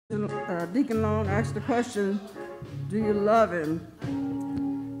Deacon Long asked the question, do you love him?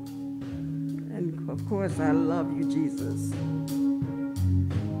 And of course, I love you, Jesus.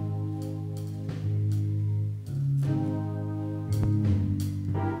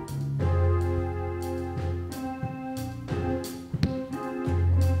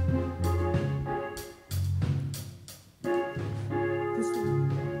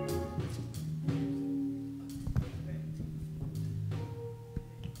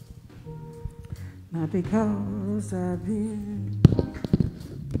 Not because I've been.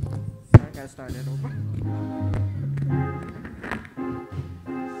 Sorry, I gotta start that over.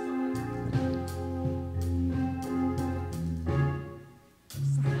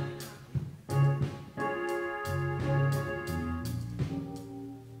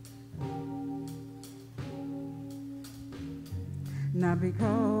 Not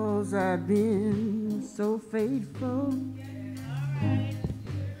because I've been so faithful.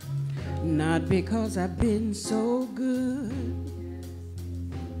 Not because I've been so good.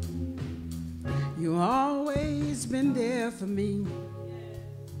 You've always been there for me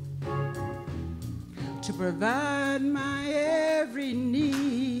to provide my every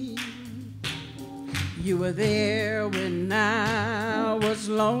need. You were there when I was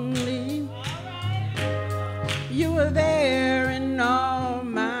lonely. You were there in all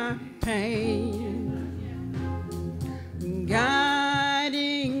my pain,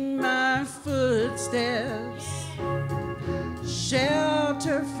 guiding my footsteps,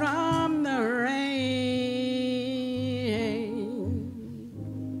 shelter from the rain.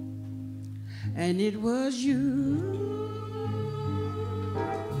 And it was you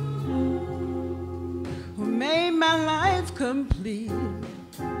who made my life complete.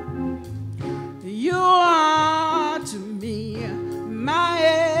 You are to me my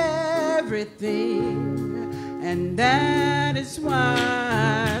everything, and that is why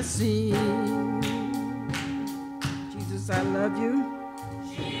I sing. Jesus, I love you.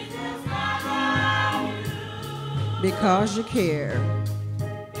 Jesus, I love you. Because you care.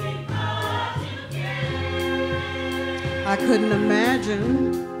 Because you care. I couldn't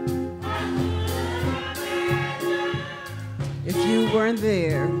imagine if you weren't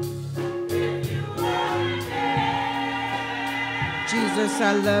there. Jesus,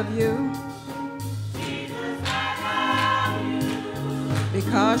 I love you. Jesus, I love you.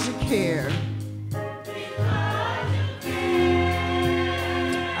 Because you care. Because you care.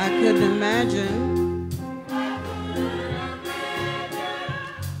 I couldn't imagine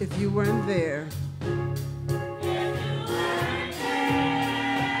if you weren't there.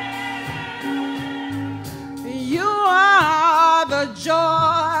 You are the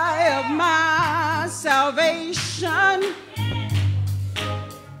joy of my salvation.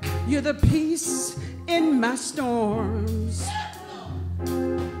 You're the peace in my storms.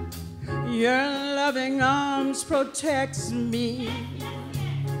 Your loving arms protects me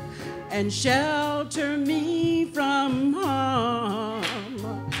and shelter me from harm.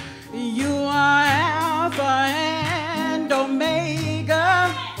 You are Alpha and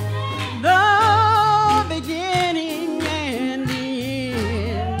Omega, the beginning and the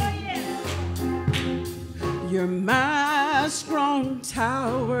end. You're my strong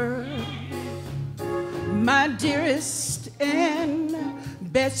tower, my dearest and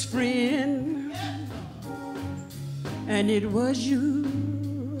best friend, and it was you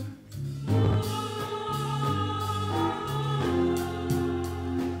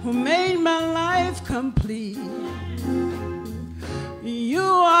who made my life complete. You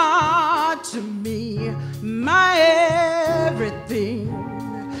are to me my everything,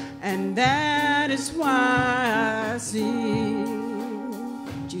 and that is why I sing.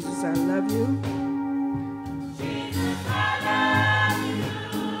 Jesus, I love you. Jesus, I love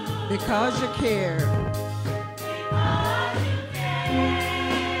you. Because you care. Because you care.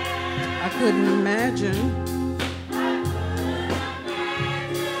 I couldn't imagine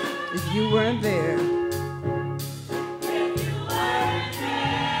if you weren't there. If you weren't there.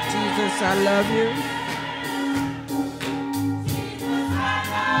 Jesus, I love you. Jesus, I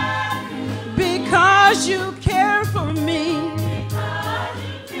love you. Because you care for me. Because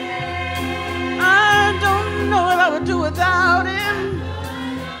you care. I don't know what I would do without him.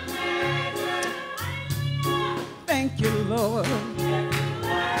 Thank you, Lord.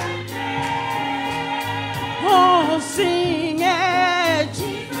 Oh, sing it.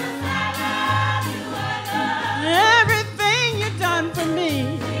 Jesus, I love you. I love you. Everything you've done for me.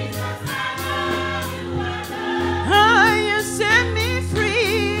 Jesus, I love you. I love you. Oh, you set me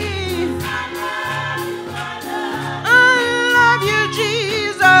free. I love you. I love I love you,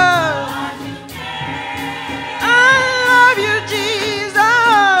 Jesus. you. I love you,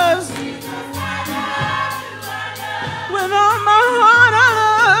 Jesus.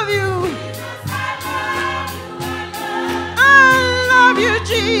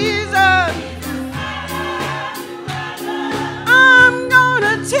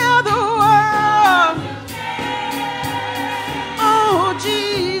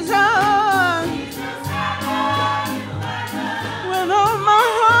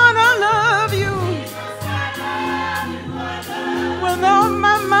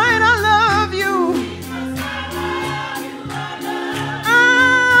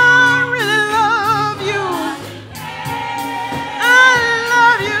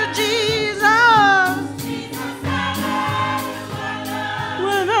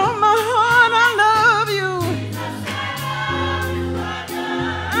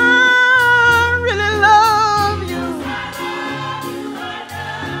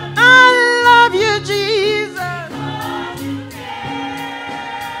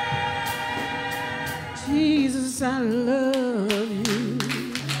 I love you.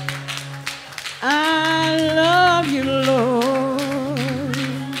 I love you, Lord.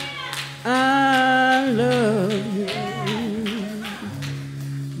 I love you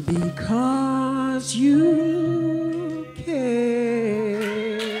because you care.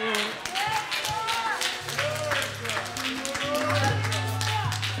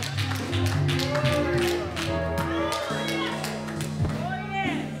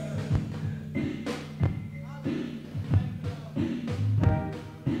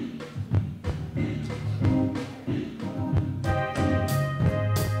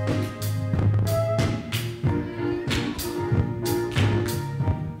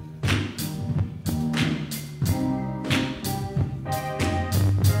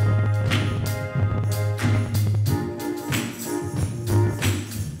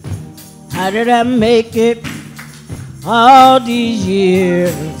 How did I make it all these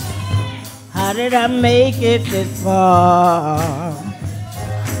years? How did I make it this far?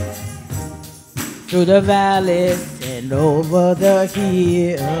 Through the valleys and over the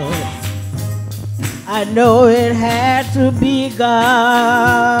hills, I know it had to be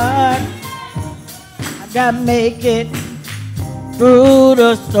God. How did I make it through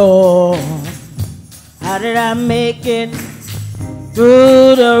the storm? How did I make it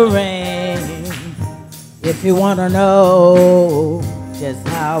through the rain? If you want to know just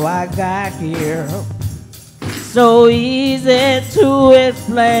how I got here, so easy to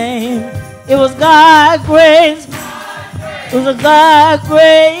explain. It was God's grace. It was God's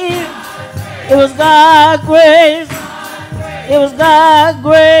grace. It was God's grace. It was God's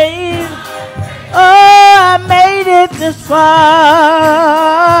grace. Oh, I made it this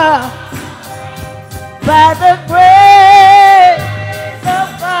far by the grace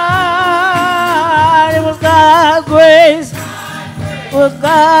of God. It was God's grace. It was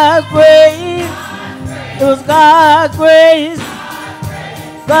God's grace. It was God's grace.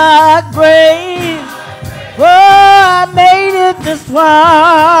 God's grace. Oh, I made it this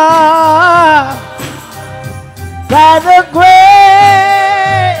far by the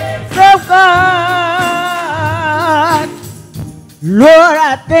grace of God. Lord,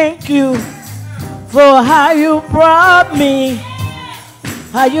 I thank you for how you brought me,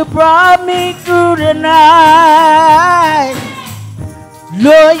 through the night.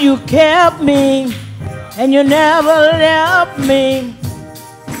 Lord, you kept me and you never left me.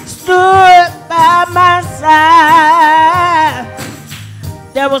 Stood by my side.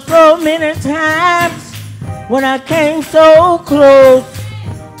 There were so many times when I came so close.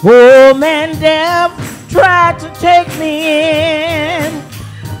 Oh man, death tried to take me in.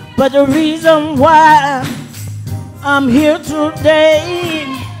 But the reason why I'm here today,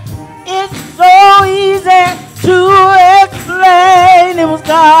 it's so easy to explain. It was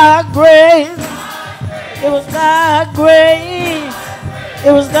God's grace. It was God's grace.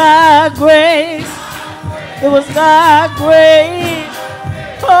 It was God's grace. It was God's grace.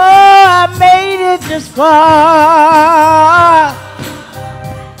 Oh, I made it this far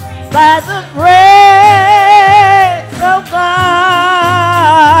by the grace of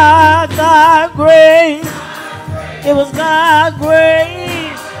God. God's grace. It was God's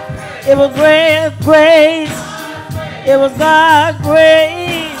grace. It was grace. It was God's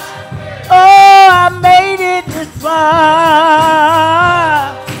grace. Oh, I made it this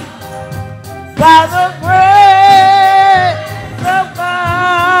far by the grace of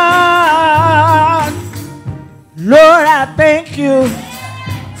God. Lord, I thank you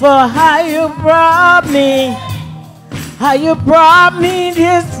for how you brought me,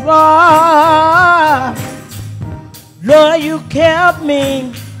 this far. Lord, you kept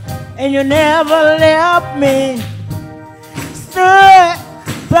me and you never left me. Stood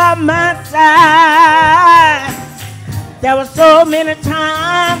by my side. There were so many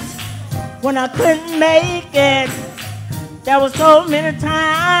times when I couldn't make it. There were so many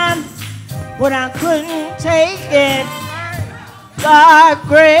times when I couldn't take it. God's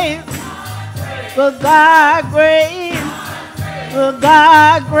grace, for God's grace, for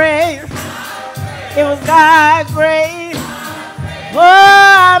God's grace. It was God's grace. Oh,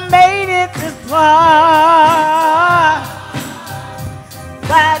 I made it this far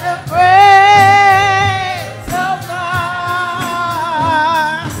by the grace of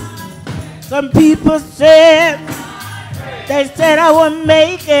God. Some people said, they said I wouldn't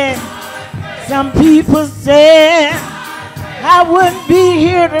make it. Some people said I wouldn't be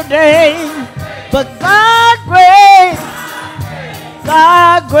here today. But God's grace,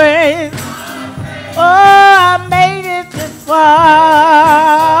 God's grace. Oh, I made it this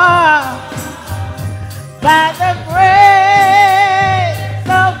far by the grace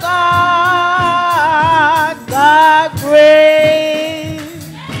of God. God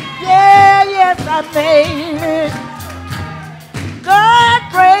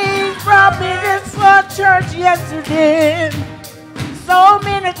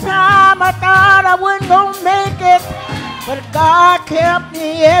many times I thought I wasn't going to make it, but God kept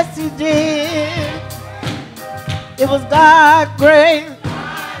me, yes, He did. It was God's grace.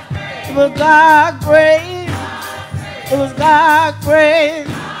 It was God's grace. It was God's grace.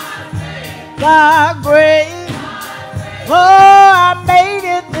 God's grace. Oh, I made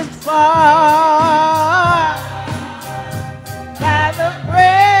it this far by the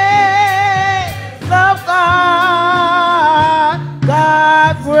grace of God.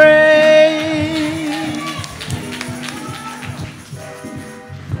 God's grace.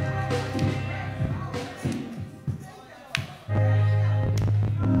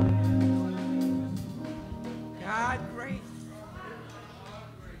 God's grace.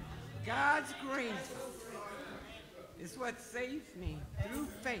 God's grace is what saves me through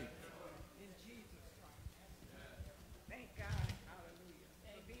faith in Jesus Christ. Thank God, hallelujah,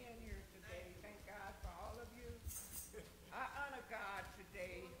 for being here today. Thank God for all of you. I honor God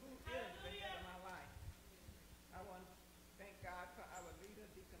today, who is the head of my life. I want to thank God for our leader,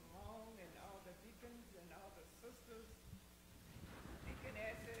 Deacon Long, and all the deacons and all the sisters,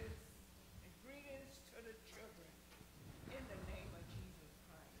 deaconesses, and greetings to the children in the name of Jesus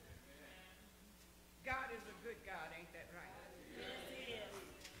Christ. God is a good God, ain't that right? Yes, He is.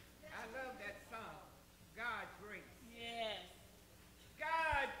 I love that song, God's grace. Yes.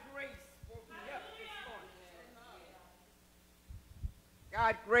 God's grace woke me up this morning.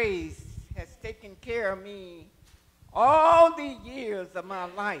 God's grace has taken care of me all the years of my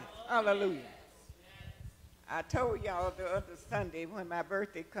life. Hallelujah. I told y'all the other Sunday when my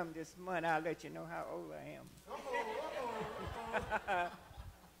birthday come this month, I'll let you know how old I am.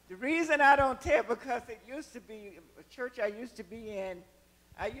 The reason I don't tell, because it used to be a church I used to be in,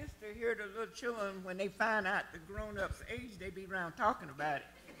 I used to hear the little children, when they find out the grown-ups' age, they be around talking about it,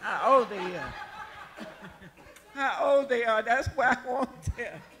 how old they are. How old they are, that's why I won't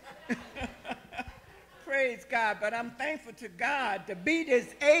tell. Praise God, but I'm thankful to God to be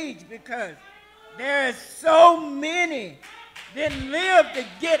this age, because there is so many that live to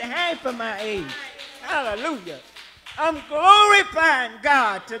get half of my age. Hallelujah. I'm glorifying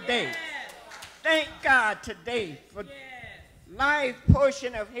God today. Thank God today for life,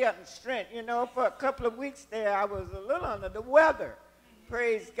 portion of health and strength. You know, for a couple of weeks there, I was a little under the weather.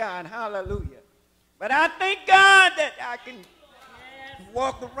 Praise God. Hallelujah. But I thank God that I can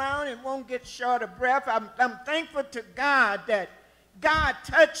walk around and won't get short of breath. I'm thankful to God that God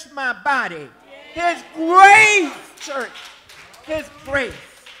touched my body. His grace, church. His grace.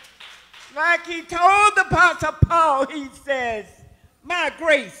 Like He told the Apostle Paul, he says, my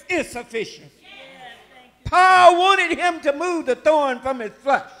grace is sufficient. Paul wanted him to move the thorn from his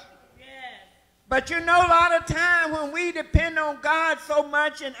flesh. But you know, a lot of time when we depend on God so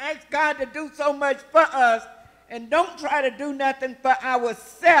much and ask God to do so much for us and don't try to do nothing for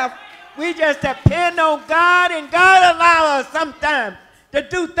ourselves, we just depend on God, and God allows us sometimes to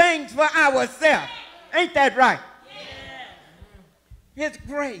do things for ourselves. Ain't that right? His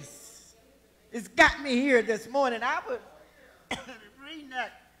grace has got me here this morning. I was reading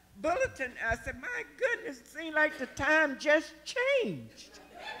that bulletin. I said, my goodness, it seemed like the time just changed.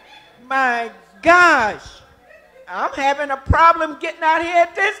 My gosh, I'm having a problem getting out here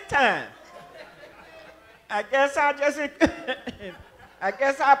at this time. I guess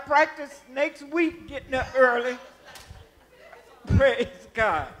I practice next week getting up early. Praise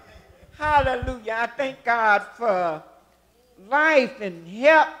God. Hallelujah. I thank God for life and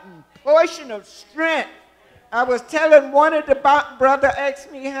health and portion of strength. I was telling one of the brother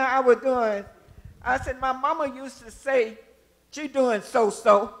asked me how I was doing. I said, my mama used to say, she doing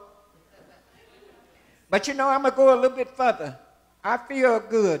so-so. But you know, I'm going to go a little bit further. I feel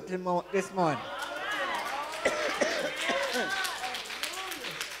good this morning.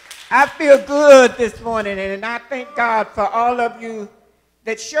 I feel good this morning, and I thank God for all of you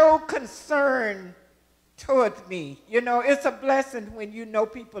that show concern towards me. You know, it's a blessing when you know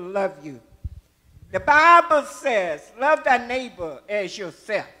people love you. The Bible says, love thy neighbor as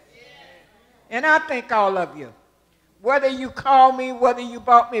yourself. And I thank all of you. Whether you call me, whether you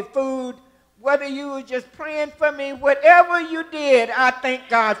bought me food, whether you were just praying for me, whatever you did, I thank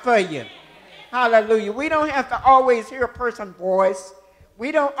God for you. Hallelujah. We don't have to always hear a person's voice.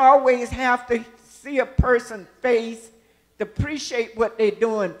 We don't always have to see a person's face to appreciate what they're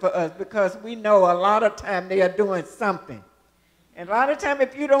doing for us, because we know a lot of time they are doing something. And a lot of time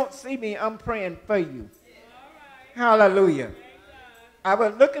if you don't see me, I'm praying for you. Hallelujah. I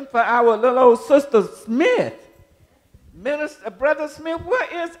was looking for our little old sister Smith. Brother Smith,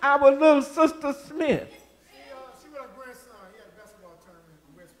 where is our little sister Smith? She with her grandson. He had a basketball tournament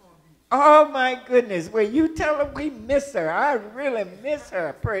in West Palm Beach. Oh, my goodness. Will you tell her we miss her? I really miss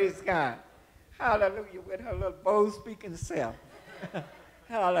her, praise God. Hallelujah, with her little bold speaking self.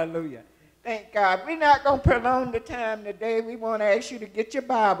 Hallelujah. Thank God. We're not going to prolong the time today. We want to ask you to get your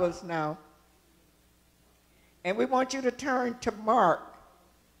Bibles now. And we want you to turn to Mark,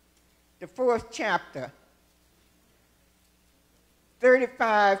 the 4th chapter,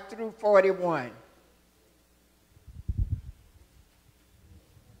 35 through 41.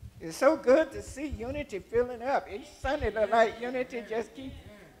 It's so good to see Unity filling up. Each Sunday, the like Unity just keeps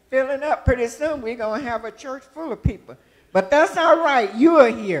filling up. Pretty soon, we're going to have a church full of people. But that's all right. You are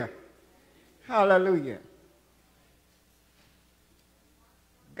here. Hallelujah.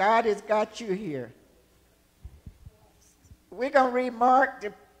 God has got you here. We're going to read Mark,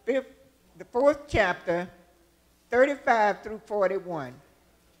 the 4th chapter, 35 through 41.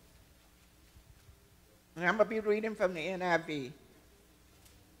 And I'm going to be reading from the NIV.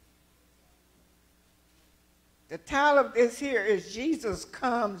 The title of this here is Jesus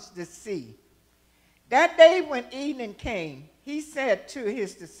Comes to See. That day when evening came, he said to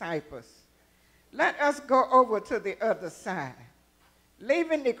his disciples, "Let us go over to the other side."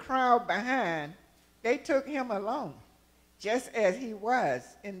 Leaving the crowd behind, they took him along, just as he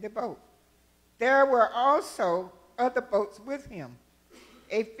was in the boat. There were also other boats with him.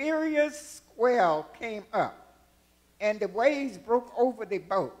 A furious swell came up, and the waves broke over the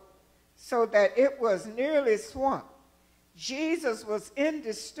boat, so that it was nearly swamped. Jesus was in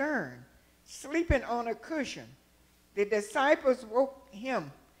the stern, sleeping on a cushion. The disciples woke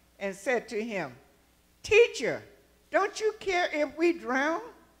him and said to him, "Teacher, don't you care if we drown?"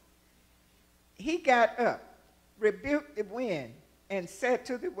 He got up, rebuked the wind, and said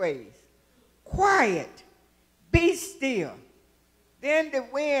to the waves, "Quiet, be still." Then the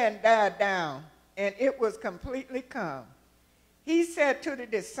wind died down, and it was completely calm. He said to the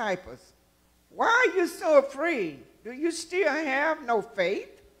disciples, "Why are you so afraid? Do you still have no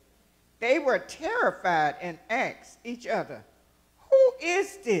faith?" They were terrified and asked each other, "Who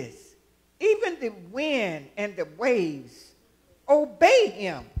is this? Even the wind and the waves obey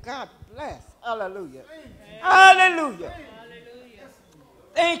him." God bless. Hallelujah. Hallelujah. Hallelujah.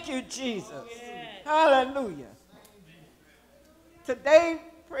 Thank you, Jesus. Yes. Hallelujah. Today,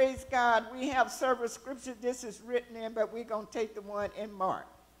 praise God, we have several scriptures this is written in, but we're going to take the one in Mark.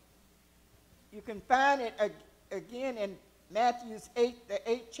 You can find it again in Matthew's 8, the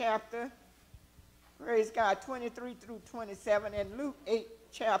 8th chapter, praise God, 23 through 27, and Luke 8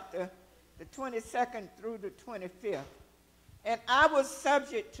 chapter, the 22nd through the 25th. And I was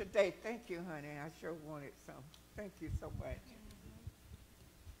subject today, thank you, honey, I sure wanted some. Thank you so much.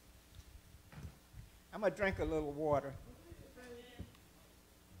 I'm going to drink a little water.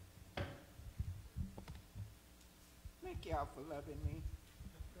 Thank y'all for loving me.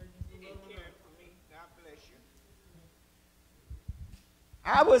 And caring for me. God bless you.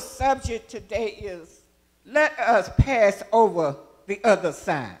 Our subject today is, let us pass over the other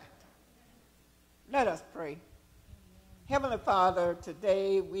side. Let us pray. Heavenly Father,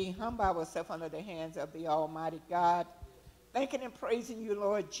 today we humble ourselves under the hands of the Almighty God, thanking and praising you,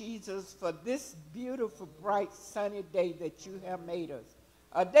 Lord Jesus, for this beautiful, bright, sunny day that you have made us.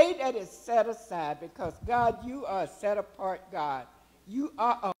 A day that is set aside because, God, you are a set-apart God. You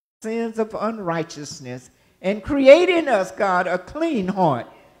are our sins of unrighteousness and create in us, God, a clean heart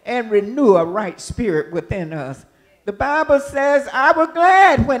and renew a right spirit within us. The Bible says, I was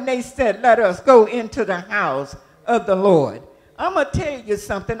glad when they said, let us go into the house of the Lord. I'm going to tell you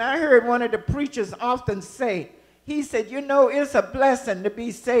something. I heard one of the preachers often say, he said, you know, it's a blessing to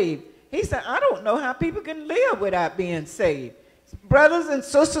be saved. He said, I don't know how people can live without being saved. Brothers and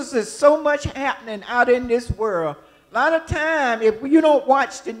sisters, there's so much happening out in this world. A lot of time, if you don't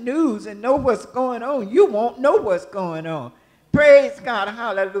watch the news and know what's going on, you won't know what's going on. Praise God,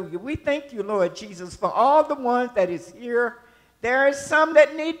 hallelujah. We thank you, Lord Jesus, for all the ones that is here. There is some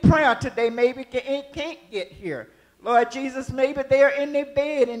that need prayer today, maybe can't get here. Lord Jesus, maybe they're in their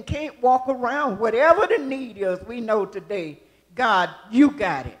bed and can't walk around. Whatever the need is, we know today, God, you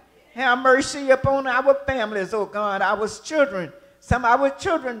got it. Have mercy upon our families, oh God, our children. Some of our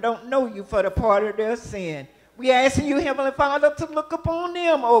children don't know you for the part of their sin. We ask you, Heavenly Father, to look upon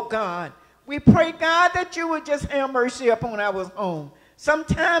them, oh God. We pray, God, that you would just have mercy upon our home.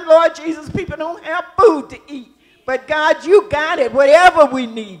 Sometimes, Lord Jesus, people don't have food to eat. But God, you got it, whatever we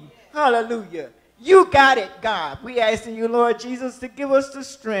need. Hallelujah. You got it, God. We asking you, Lord Jesus, to give us the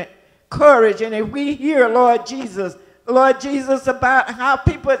strength, courage. And if we hear, Lord Jesus, about how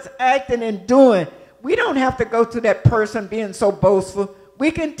people is acting and doing, we don't have to go to that person being so boastful.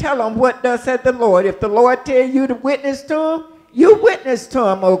 We can tell them what thus said the Lord. If the Lord tell you to witness to them, You witness to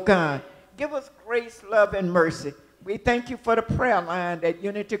them, oh God. Give us grace, love, and mercy. We thank you for the prayer line that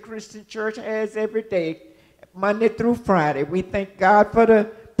Unity Christian Church has every day, Monday through Friday. We thank God for the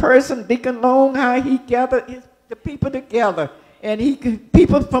person, Deacon Long, how he gathered the people together. And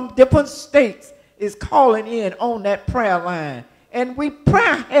people from different states is calling in on that prayer line. And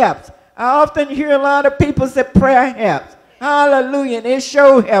prayer helps. I often hear a lot of people say prayer helps. Hallelujah. And it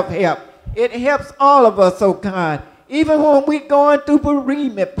sure help. It helps all of us, oh God. Even when we're going through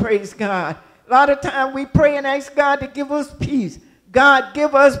bereavement, praise God. A lot of time we pray and ask God to give us peace. God,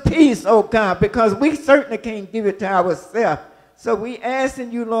 give us peace, oh God, because we certainly can't give it to ourselves. So we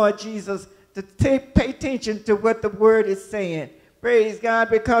asking you, Lord Jesus, to pay attention to what the word is saying. Praise God,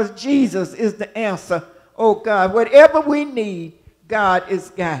 because Jesus is the answer, oh God. Whatever we need, God has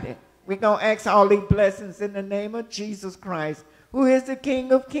got it. We're going to ask all these blessings in the name of Jesus Christ, who is the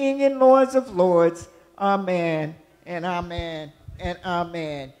King of kings and Lords of lords. Amen and amen and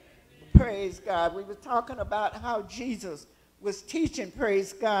amen. Praise God. We were talking about how Jesus was teaching,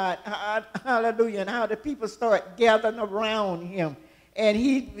 praise God, hallelujah, and how the people start gathering around him. And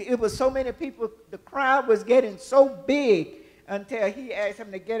it was so many people, the crowd was getting so big until he asked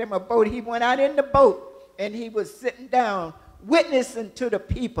him to get him a boat. He went out in the boat and he was sitting down witnessing to the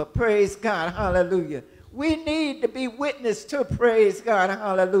people, praise God, hallelujah. We need to be witness to, praise God,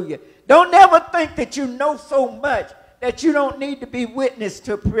 hallelujah. Don't ever think that you know so much that you don't need to be witness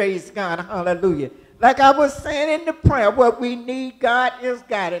to, praise God, hallelujah. Like I was saying in the prayer, what we need, God has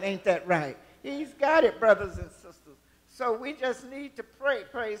got it. Ain't that right? He's got it, brothers and sisters. So we just need to pray,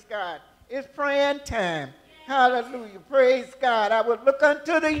 praise God. It's praying time. Hallelujah, praise God. I will look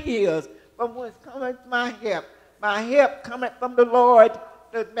unto the hills from whence cometh my help. My help cometh from the Lord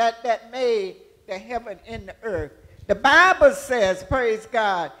that made the heaven and the earth. The Bible says, praise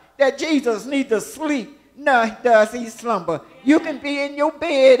God, that Jesus neither sleep nor does he slumber. You can be in your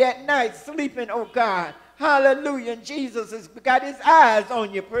bed at night sleeping, oh God. Hallelujah. And Jesus has got his eyes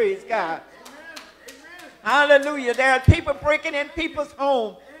on you, praise God. Hallelujah. There are people breaking in people's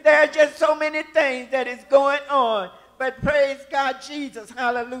homes. There are just so many things that is going on. But praise God, Jesus,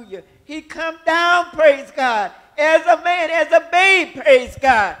 hallelujah. He come down, praise God, as a man, as a babe, praise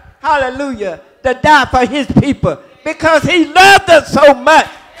God, hallelujah, to die for his people because he loved us so much.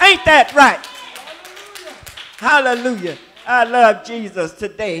 Ain't that right? Hallelujah. I love Jesus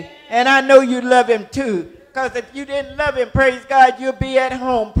today. And I know you love him too. Because if you didn't love him, praise God, you'll be at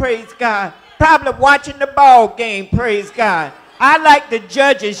home, praise God. Probably watching the ball game, praise God. I like the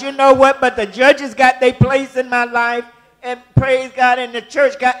judges. You know what? But the judges got their place in my life. And praise God, and the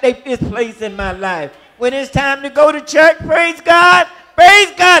church got their place in my life. When it's time to go to church, praise God,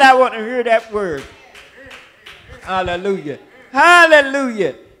 I want to hear that word. Hallelujah.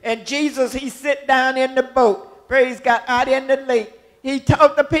 Hallelujah. And Jesus, he sit down in the boat. Praise God, out in the lake. He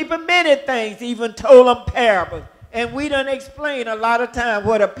taught the people many things, even told them parables. And we done explain a lot of times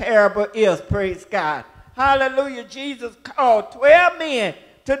what a parable is, praise God. Hallelujah. Jesus called 12 men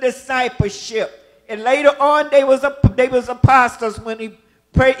to discipleship. And later on, they was apostles when he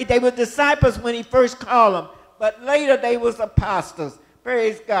prayed. They were disciples when he first called them. But later, they was apostles.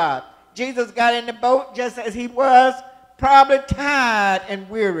 Praise God. Jesus got in the boat just as he was, probably tired and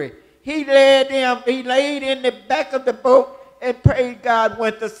weary. He laid in the back of the boat and praise God,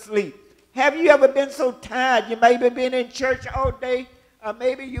 went to sleep. Have you ever been so tired? You maybe been in church all day, or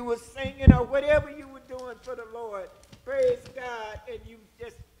maybe you were singing or whatever you were doing for the Lord. Praise God, and you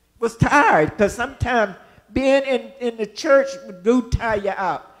just was tired, because sometimes being in the church do tire you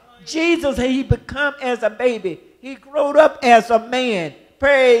out. Jesus, he become as a baby. He growed up as a man.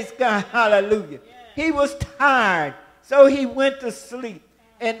 Praise God, hallelujah. He was tired, so he went to sleep.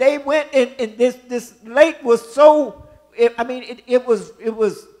 And they went, and this lake was so, it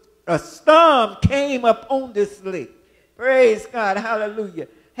was a storm came up on this lake. Praise God, hallelujah.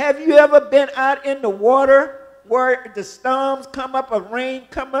 Have you ever been out in the water where the storms come up, or rain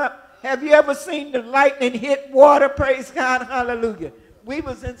come up? Have you ever seen the lightning hit water? Praise God, hallelujah. We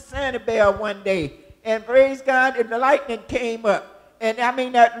was in Sanibel one day, and praise God, and the lightning came up. And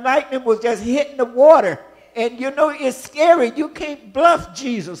that lightning was just hitting the water. And you know, it's scary. You can't bluff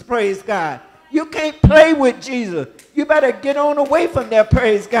Jesus, praise God. You can't play with Jesus. You better get on away from there,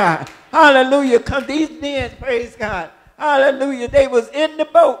 praise God. Hallelujah. Come these men, praise God. Hallelujah. They was in the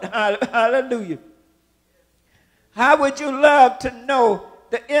boat. Hallelujah. How would you love to know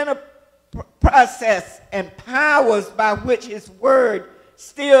the inner process and powers by which his word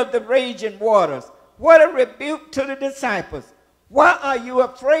stilled the raging waters? What a rebuke to the disciples. Why are you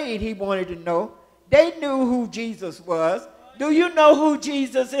afraid? He wanted to know. They knew who Jesus was. Do you know who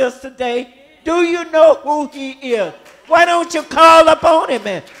Jesus is today? Do you know who he is? Why don't you call upon him?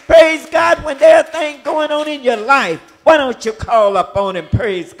 And praise God, when there are things going on in your life, why don't you call upon him?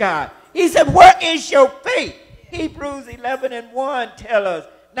 Praise God. He said, where is your faith? Hebrews 11:1 tell us,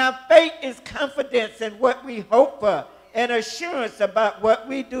 now faith is confidence in what we hope for and assurance about what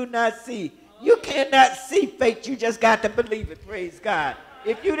we do not see. You cannot see faith. You just got to believe it. Praise God.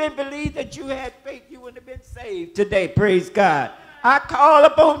 If you didn't believe that you had faith, you wouldn't have been saved today. Praise God. I call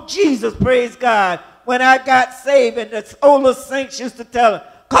upon Jesus. Praise God. When I got saved, and the older saints used to tell him,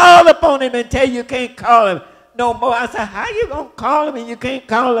 call upon him until you can't call him no more. I said, how you going to call him and you can't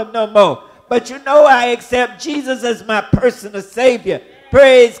call him no more? But you know I accept Jesus as my personal Savior.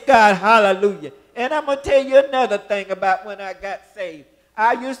 Praise God. Hallelujah. And I'm going to tell you another thing about when I got saved.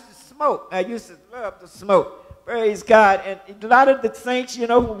 I used to smoke. I used to love to smoke. Praise God. And a lot of the saints, you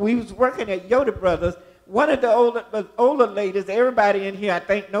know, when we was working at Yoder Brothers, one of the older ladies, everybody in here I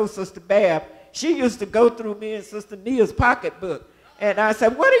think knows Sister Bab, she used to go through me and Sister Nea's pocketbook. And I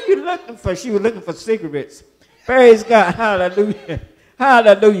said, what are you looking for? She was looking for cigarettes. Praise God. Hallelujah.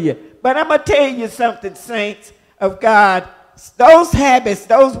 Hallelujah. But I'm going to tell you something, saints of God. Those habits,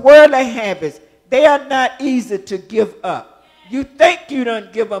 those worldly habits, they are not easy to give up. You think you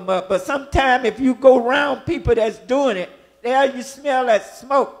don't give them up, but sometimes if you go around people that's doing it, there you smell that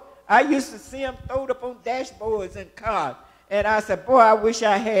smoke. I used to see them throw it up on dashboards in cars. And I said, boy, I wish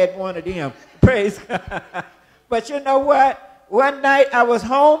I had one of them. Praise God. But you know what? One night I was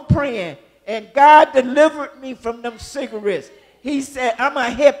home praying, and God delivered me from them cigarettes. He said, I'm going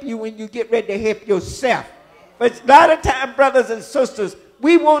to help you when you get ready to help yourself. But a lot of times, brothers and sisters,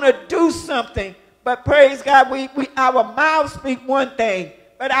 we want to do something, but praise God, our mouths speak one thing,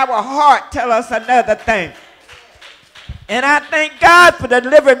 but our heart tell us another thing. And I thank God for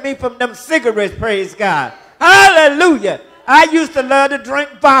delivering me from them cigarettes, praise God. Hallelujah. I used to love to drink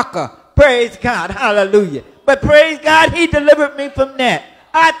vodka, praise God, hallelujah. But praise God, he delivered me from that.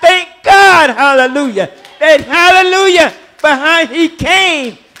 I thank God, hallelujah, that hallelujah, behind he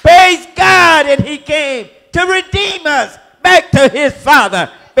came, praise God, and he came to redeem us back to his Father.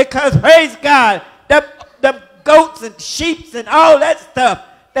 Because praise God, the goats and sheep and all that stuff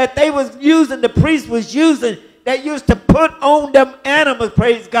that they was using, the priest was using, they used to put on them animals,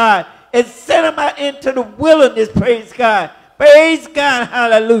 praise God, and send them out into the wilderness, praise God. Praise God,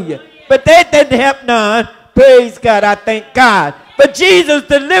 hallelujah. But that didn't help none. Praise God, I thank God. But Jesus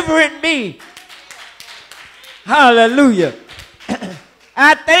delivering me. Hallelujah.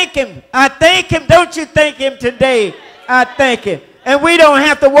 I thank him. I thank him. Don't you thank him today? I thank him. And we don't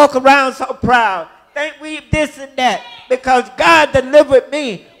have to walk around so proud. Think we this and that. Because God delivered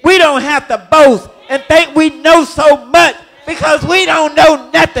me. We don't have to boast and think we know so much. Because we don't know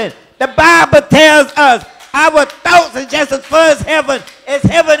nothing. The Bible tells us our thoughts are just as far as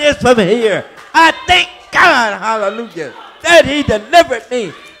heaven is from here. I thank God, hallelujah, that he delivered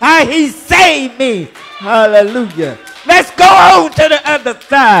me. How he saved me. Hallelujah. Let's go on to the other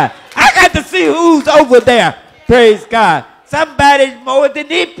side. I got to see who's over there. Praise God. Somebody more than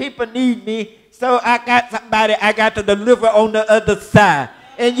these people need me. So I got somebody I got to deliver on the other side.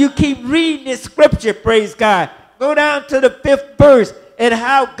 And you keep reading this scripture, praise God. Go down to the 5th verse and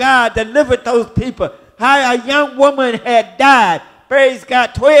how God delivered those people. How a young woman had died. Praise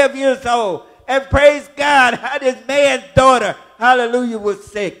God, 12 years old. And praise God, how this man's daughter, hallelujah, was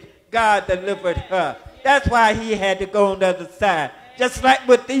sick. God delivered her. That's why he had to go on the other side. Just like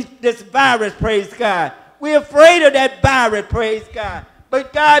with this virus, praise God. We're afraid of that virus, praise God.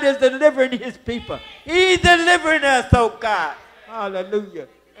 But God is delivering his people. He's delivering us, oh God. Hallelujah.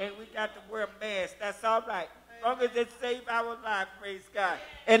 And we got to wear masks. That's all right. As long as it saves our life, praise God.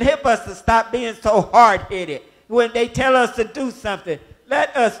 And help us to stop being so hard-headed. When they tell us to do something,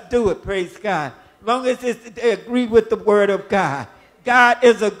 let us do it, praise God. As long as they agree with the word of God. God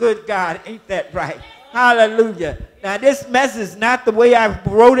is a good God. Ain't that right? Hallelujah. Now, this message is not the way I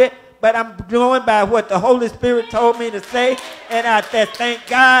wrote it, but I'm going by what the Holy Spirit told me to say. And I thank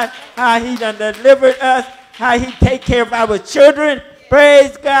God how he done delivered us, how he take care of our children.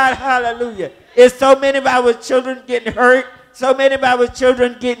 Praise God. Hallelujah. There's so many of our children getting hurt, so many of our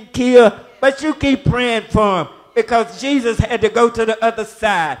children getting killed, but you keep praying for them because Jesus had to go to the other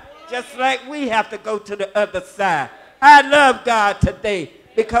side, just like we have to go to the other side. I love God today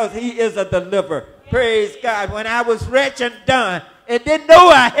because he is a deliverer. Praise God. When I was wretched and done and didn't know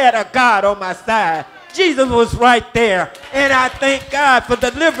I had a God on my side, Jesus was right there. And I thank God for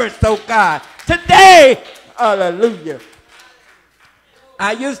deliverance, oh God. Today, hallelujah.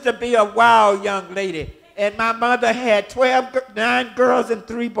 I used to be a wild young lady, and my mother had 9 girls and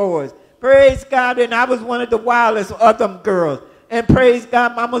 3 boys. Praise God, and I was one of the wildest of them girls. And praise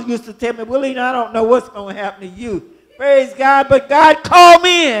God, Mama used to tell me, Willie, I don't know what's going to happen to you. Praise God. But God called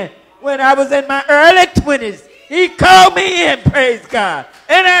me in when I was in my early 20s. He called me in, praise God.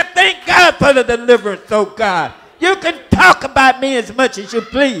 And I thank God for the deliverance, oh God. You can talk about me as much as you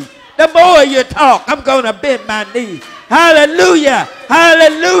please. The more you talk, I'm going to bend my knees. Hallelujah.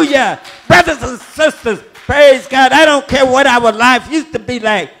 Hallelujah. Brothers and sisters, praise God. I don't care what our life used to be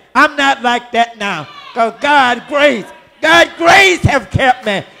like. I'm not like that now. Because God's grace have kept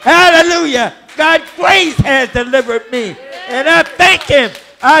me. Hallelujah. God's grace has delivered me. And I thank him.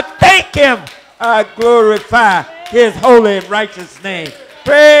 I thank him. I glorify his holy and righteous name.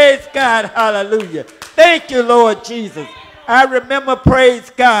 Praise God. Hallelujah. Thank you, Lord Jesus. I remember,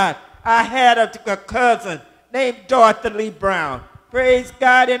 praise God, I had a cousin named Dorothy Lee Brown. Praise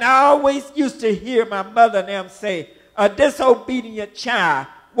God. And I always used to hear my mother and them say, a disobedient child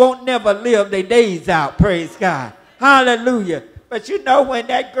won't never live their days out. Praise God. Hallelujah. But you know, when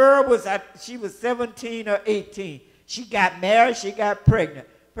that girl was, she was 17 or 18, she got married, she got pregnant.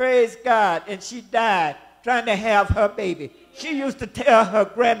 Praise God. And she died trying to have her baby. She used to tell her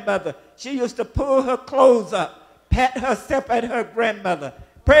grandmother, she used to pull her clothes up, pat herself at her grandmother.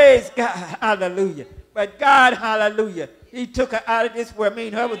 Praise God. Hallelujah. But God, hallelujah, he took her out of this world. Me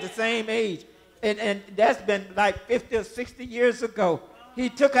and her was the same age. And that's been like 50 or 60 years ago. He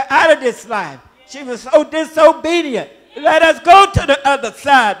took her out of this life. She was so disobedient. Let us go to the other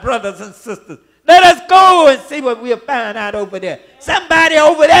side, brothers and sisters. Let us go and see what we'll find out over there. Somebody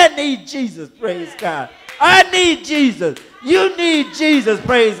over there needs Jesus, praise God. I need Jesus. You need Jesus,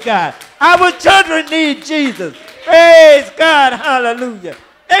 praise God. Our children need Jesus. Praise God, hallelujah.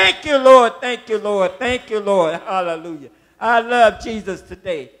 Thank you, Lord, thank you, Lord, thank you, Lord, hallelujah. I love Jesus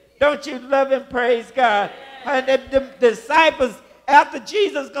today. Don't you love him, praise God? And the disciples, after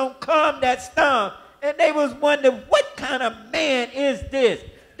Jesus gonna calm that storm, and they was wondering, what kind of man is this?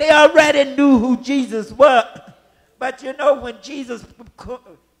 They already knew who Jesus was. But you know, when Jesus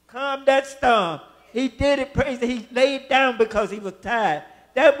calmed that storm, he did it, praise God. He laid down because he was tired.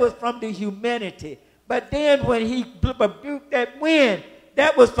 That was from the humanity. But then when he rebuked that wind,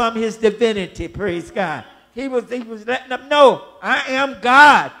 that was from his divinity, praise God. He was letting them know, I am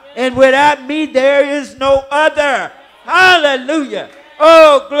God. And without me, there is no other. Hallelujah.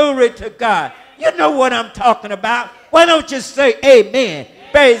 Oh, glory to God. You know what I'm talking about. Why don't you say amen?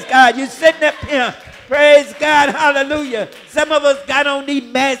 Praise God. You're sitting up here. Praise God. Hallelujah. Some of us got on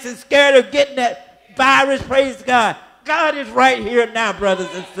these masks and scared of getting that virus. Praise God. God is right here now,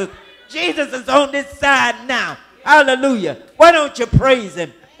 brothers and sisters. Jesus is on this side now. Hallelujah. Why don't you praise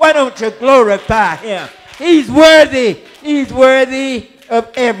him? Why don't you glorify him? He's worthy. He's worthy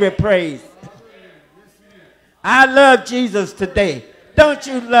of every praise. I love Jesus today. Don't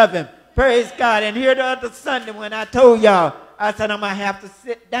you love him? Praise God. And here the other Sunday when I told y'all, I said I'm going to have to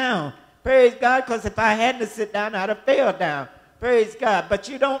sit down. Praise God, because if I hadn't to sit down, I'd have fell down. Praise God. But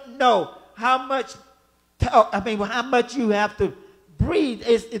you don't know how much how much you have to breathe.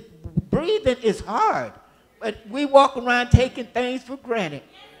 Breathing is hard. But we walk around taking things for granted.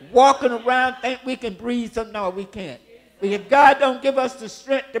 Walking around think we can breathe, so no, we can't. But if God don't give us the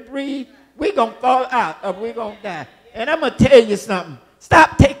strength to breathe, we're going to fall out or we're going to die. And I'm going to tell you something.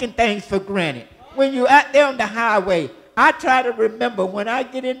 Stop taking things for granted. When you're out there on the highway, I try to remember when I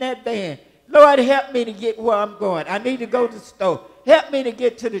get in that van, Lord, help me to get where I'm going. I need to go to the store. Help me to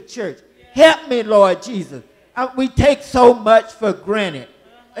get to the church. Help me, Lord Jesus. We take so much for granted.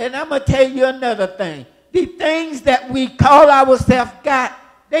 And I'm going to tell you another thing. The things that we call ourselves God,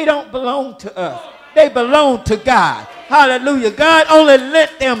 they don't belong to us. They belong to God. Hallelujah. God only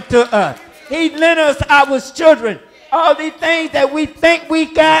lent them to us. He lent us our children. All these things that we think we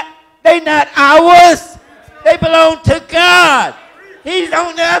got, they not ours. They belong to God. He's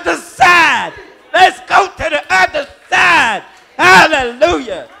on the other side. Let's go to the other side.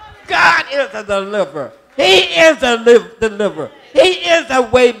 Hallelujah. God is a deliverer. He is a deliverer. He is a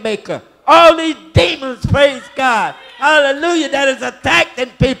way maker. All these demons, praise God. Hallelujah, that is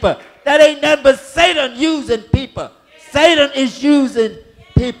attacking people. That ain't nothing but Satan using people. Satan is using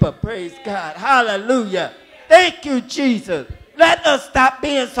people, praise God. Hallelujah. Thank you, Jesus. Let us stop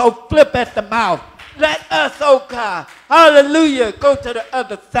being so flip at the mouth. Let us, oh God, hallelujah, go to the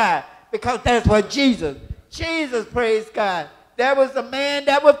other side. Because that's what Jesus, praise God. There was a man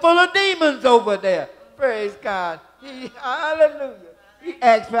that was full of demons over there. Praise God. Hallelujah. He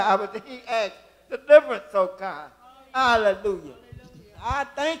asked deliverance, oh God. Hallelujah. I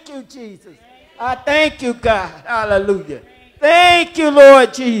thank you, Jesus. I thank you, God. Hallelujah. Thank you,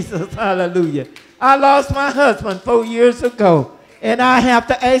 Lord Jesus. Hallelujah. I lost my husband 4 years ago, and I have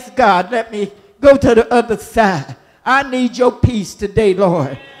to ask God, let me go to the other side. I need your peace today,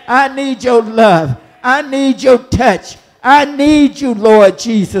 Lord. I need your love. I need your touch. I need you, Lord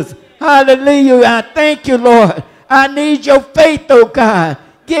Jesus. Hallelujah. I thank you, Lord. I need your faith, oh God.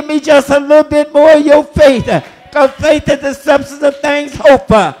 Give me just a little bit more of your faith. Because faith is the substance of things hoped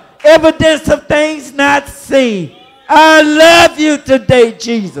for, evidence of things not seen. I love you today,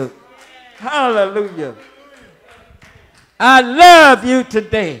 Jesus. Hallelujah. I love you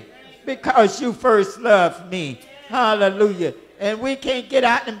today because you first loved me. Hallelujah. And we can't get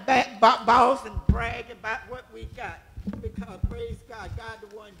out and boss and brag about what we got. Because, praise God, God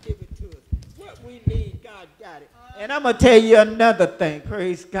the one give it to us. What we need, God got it. And I'm going to tell you another thing.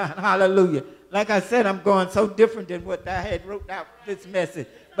 Praise God. Hallelujah. Like I said, I'm going so different than what I had wrote out this message.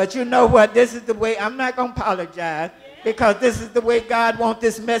 But you know what? This is the way. I'm not going to apologize. Because this is the way God wants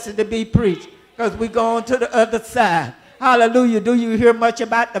this message to be preached. Because we're going to the other side. Hallelujah. Do you hear much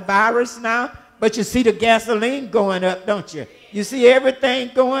about the virus now? But you see the gasoline going up, don't you? You see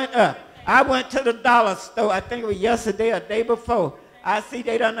everything going up. I went to the dollar store, I think it was yesterday or day before. I see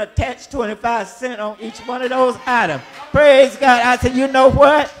they done attached 25 cents on each one of those items. Praise God. I said, you know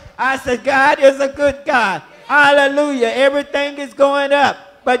what? I said, God is a good God. Hallelujah. Everything is going up.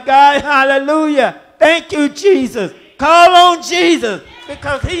 But God, hallelujah. Thank you, Jesus. Call on Jesus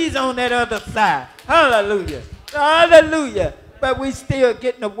because he's on that other side. Hallelujah. Hallelujah. But we still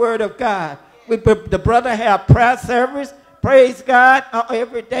getting the word of God. The brother have prayer service. Praise God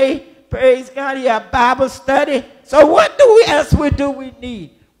every day. Praise God. He have Bible study. So what else do we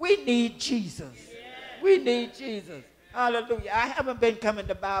need? We need Jesus. We need Jesus. Hallelujah. I haven't been coming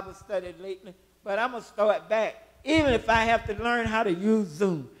to Bible study lately, but I'm going to start back, even if I have to learn how to use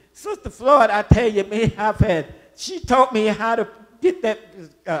Zoom. Sister Floyd, I tell you, man, she taught me how to get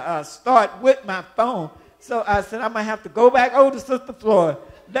that start with my phone. So I said, I'm going to have to go back over to Sister Floyd.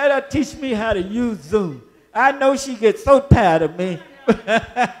 Let her teach me how to use Zoom. I know she gets so tired of me.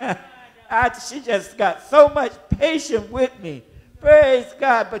 She just got so much patience with me. Praise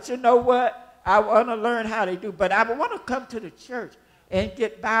God. But you know what? I want to learn how to do. But I want to come to the church and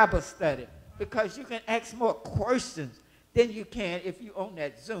get Bible study. Because you can ask more questions than you can if you own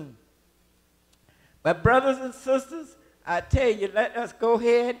that Zoom. But brothers and sisters, I tell you, let us go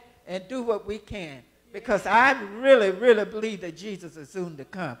ahead and do what we can. Because I really, really believe that Jesus is soon to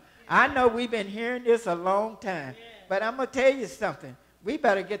come. I know we've been hearing this a long time. But I'm going to tell you something. We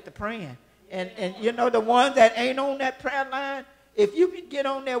better get to praying. And you know, the ones that ain't on that prayer line, if you can get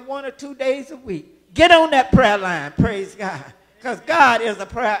on there 1 or 2 days a week, get on that prayer line. Praise God. Because God is a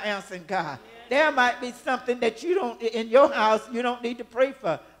prayer answering God. There might be something that you don't, in your house, you don't need to pray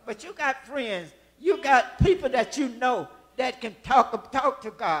for. But you got friends. You got people that you know that can talk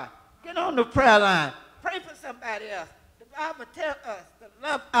to God. Get on the prayer line. Pray for somebody else. The Bible tells us to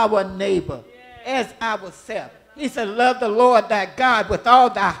love our neighbor as ourselves. He said, love the Lord thy God with all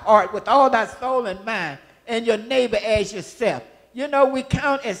thy heart, with all thy soul and mind, and your neighbor as yourself. You know, we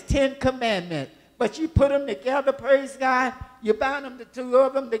count as 10 commandments, but you put them together, praise God. You bind them, the two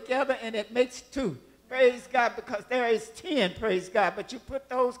of them together, and it makes 2. Praise God, because there is 10, praise God. But you put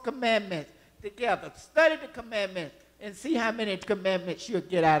those commandments together. Study the commandments and see how many commandments you'll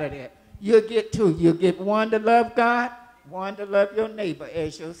get out of that. You'll get 2. You'll get 1 to love God, 1 to love your neighbor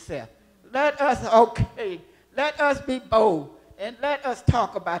as yourself. Let us be bold, and let us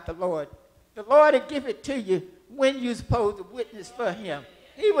talk about the Lord. The Lord will give it to you when you're supposed to witness for him.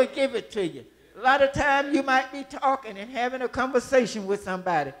 He will give it to you. A lot of times you might be talking and having a conversation with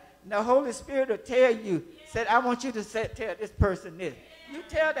somebody. And the Holy Spirit will tell you, said, I want you to tell this person this. You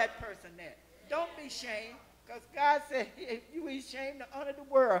tell that person that. Don't be ashamed, because God said, if you be ashamed to honor the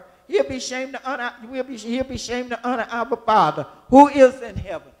world, he'll be ashamed to honor our Father who is in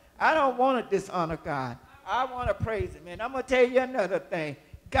heaven. I don't want to dishonor God. I want to praise him. And I'm going to tell you another thing.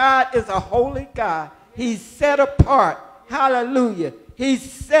 God is a holy God. He's set apart. Hallelujah. He's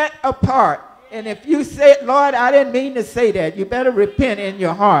set apart. And if you say, Lord, I didn't mean to say that, you better repent in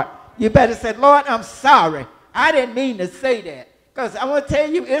your heart. You better say, Lord, I'm sorry. I didn't mean to say that. Because I want to tell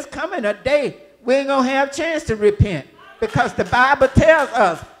you, it's coming a day we ain't going to have a chance to repent. Because the Bible tells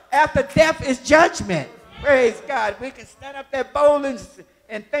us, after death is judgment. Praise God. We can stand up there bold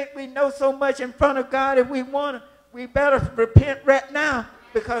and think we know so much in front of God. If we want to, we better repent right now,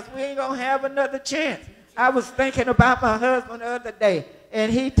 because we ain't going to have another chance. I was thinking about my husband the other day,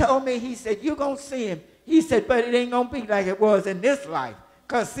 and he told me, he said, you're going to see him. He said, but it ain't going to be like it was in this life.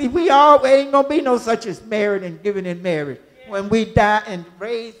 Because, see, we all ain't going to be no such as married and given in marriage. When we die and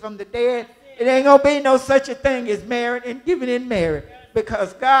raised from the dead, it ain't going to be no such a thing as married and given in marriage.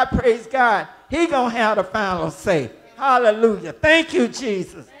 Because God, praise God, he going to have the final say. Hallelujah. Thank you,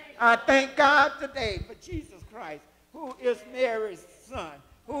 Jesus. I thank God today for Jesus Christ, who is Mary's son,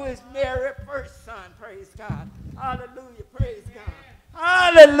 who is Mary's first son. Praise God. Hallelujah. Praise God.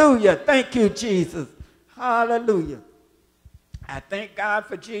 Hallelujah. Thank you, Jesus. Hallelujah. I thank God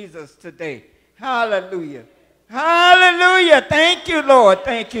for Jesus today. Hallelujah. Hallelujah. Thank you, Lord.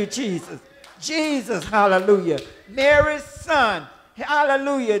 Thank you, Jesus. Jesus, hallelujah. Mary's son,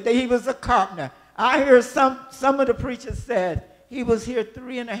 hallelujah, that he was a carpenter. I hear some of the preachers said he was here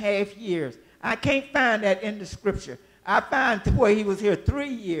 3.5 years. I can't find that in the scripture. I find where he was here 3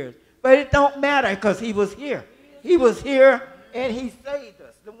 years. But it don't matter because he was here. He was here and he saved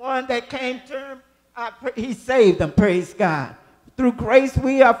us. The one that came to him, he saved them, praise God. Through grace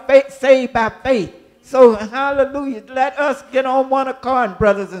we are saved by faith. So hallelujah, let us get on one accord,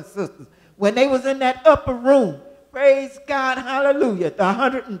 brothers and sisters. When they was in that upper room, praise God, hallelujah, the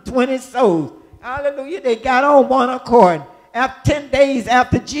 120 souls, hallelujah, they got on one accord. After 10 days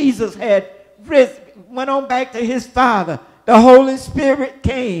after Jesus had went on back to his Father, the Holy Spirit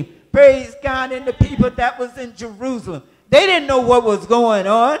came, praise God, and the people that was in Jerusalem. They didn't know what was going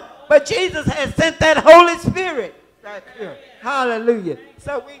on, but Jesus had sent that Holy Spirit right here. Hallelujah.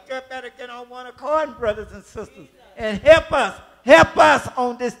 So we just better get on one accord, brothers and sisters, and help us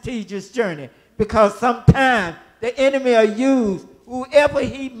on this tedious journey, because sometimes the enemy will use whoever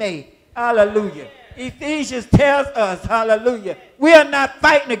he may. Hallelujah. Ephesians tells us, hallelujah, we are not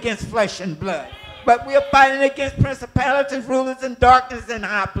fighting against flesh and blood, but we are fighting against principalities, rulers, and darkness in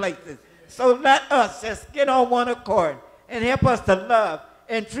high places. So let us just get on one accord and help us to love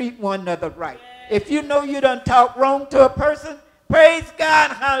and treat one another right. If you know you done talk wrong to a person, praise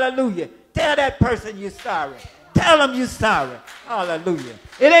God, hallelujah. Tell that person you're sorry. Tell them you're sorry. Hallelujah.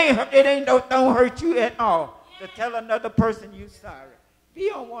 Don't hurt you at all to tell another person you're sorry. Be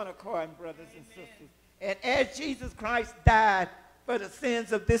on one accord, brothers and sisters. And as Jesus Christ died for the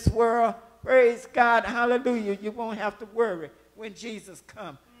sins of this world, praise God, hallelujah, you won't have to worry when Jesus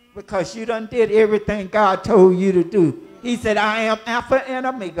comes, because you done did everything God told you to do. He said, I am Alpha and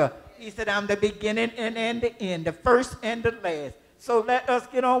Omega. He said, I'm the beginning and the end, the first and the last. So let us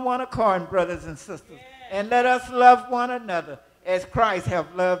get on one accord, brothers and sisters, and let us love one another as Christ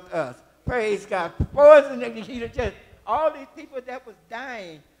have loved us. Praise God. All these people that was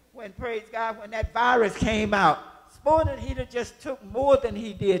dying when, praise God, when that virus came out, supposing he'd just took more than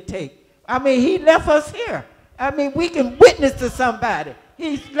he did take. I mean, he left us here. I mean, we can witness to somebody.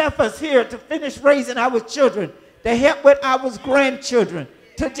 He left us here to finish raising our children, to help with our grandchildren,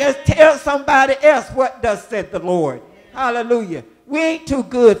 to just tell somebody else what thus said the Lord. Hallelujah. We ain't too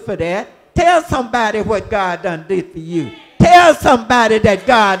good for that. Tell somebody what God done did for you. Tell somebody that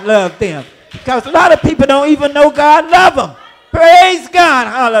God loved them. Because a lot of people don't even know God love them. Praise God.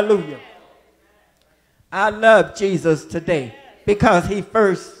 Hallelujah. I love Jesus today because he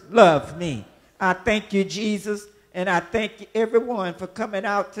first loved me. I thank you, Jesus, and I thank you, everyone, for coming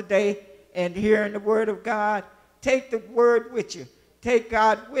out today and hearing the word of God. Take the word with you. Take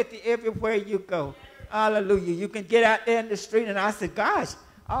God with you everywhere you go. Hallelujah. You can get out there in the street, and I said, gosh,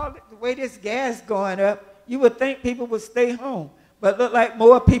 all the way this gas going up, you would think people would stay home. But look like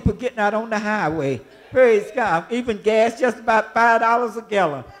more people getting out on the highway. Praise God. Even gas just about $5 a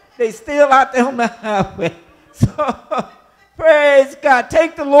gallon. They still out there on the highway. So, praise God.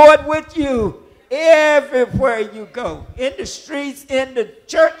 Take the Lord with you everywhere you go. In the streets, in the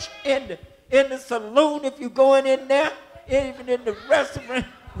church, in the saloon if you're going in there, even in the restaurant,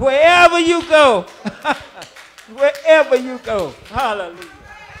 wherever you go. Wherever you go. Hallelujah.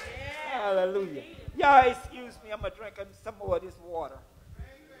 Hallelujah. Y'all excuse me, I'm going to drink some more of this water.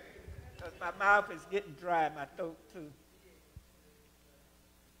 Because my mouth is getting dry, my throat too.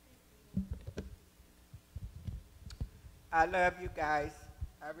 I love you guys.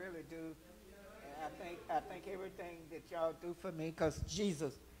 I really do. And I think everything that y'all do for me, because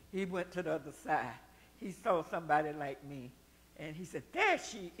Jesus, he went to the other side. He saw somebody like me. And he said, there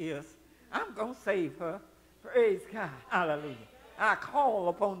she is. I'm going to save her. Praise God. Hallelujah. I call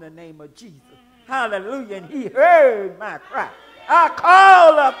upon the name of Jesus. Hallelujah. And he heard my cry. I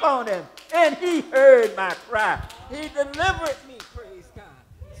called upon him, and he heard my cry. He delivered me. Praise God.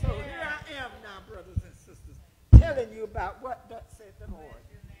 So here I am now, brothers and sisters, telling you about what thus said the Lord.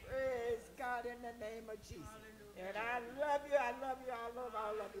 Praise God in the name of Jesus. And I love you, I love you, I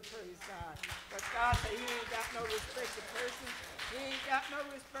love you, praise God. But God said he ain't got no respect to person. He ain't got no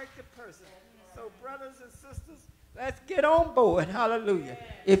respect to person. So brothers and sisters, let's get on board. Hallelujah.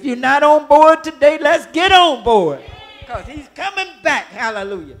 If you're not on board today, let's get on board. Because he's coming back.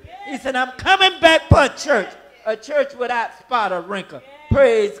 Hallelujah. He said, I'm coming back for a church without spot or wrinkle.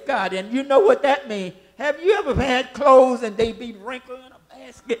 Praise God. And you know what that means. Have you ever had clothes and they be wrinkled in a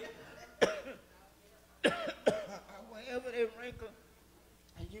basket? Whenever they wrinkle,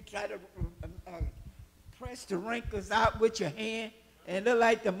 and you try to press the wrinkles out with your hand, and look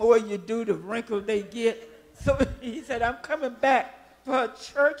like the more you do, the wrinkles they get. So he said, I'm coming back for a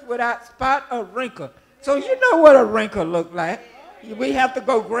church without spot or wrinkle. So you know what a wrinkle look like. We have to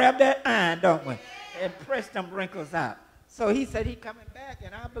go grab that iron, don't we, and press them wrinkles out. So he said he coming back,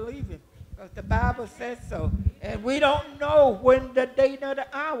 and I believe him, because the Bible says so. And we don't know when the day nor the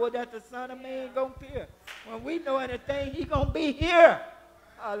hour that the Son of Man going to appear. When we know anything, he going to be here.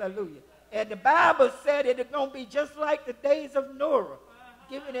 Hallelujah. And the Bible said it's going to be just like the days of Noah,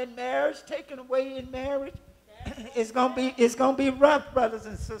 given in marriage, taken away in marriage. It's going to be rough, brothers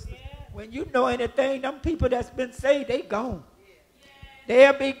and sisters. When you know anything, them people that's been saved, they gone.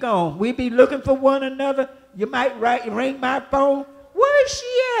 They'll be gone. We be looking for one another. You might ring my phone. Where is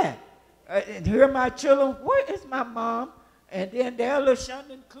she at? And hear my children. Where is my mom? And then they'll look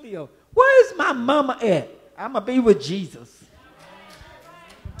and Cleo. Where is my mama at? I'm going to be with Jesus.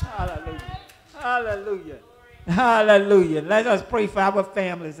 Hallelujah. Hallelujah. Hallelujah. Let us pray for our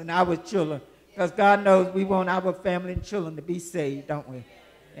families and our children. Because God knows we want our family and children to be saved, don't we?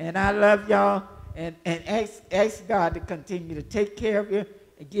 And I love y'all. And ask God to continue to take care of you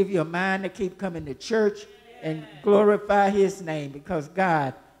and give you a mind to keep coming to church and glorify his name, because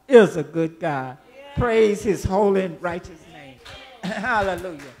God is a good God. Praise his holy and righteous name.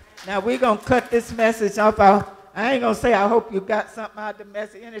 Hallelujah. Now we're going to cut this message off. I ain't going to say I hope you got something out of the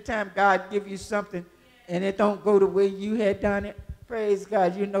message. Anytime God give you something and it don't go the way you had done it, praise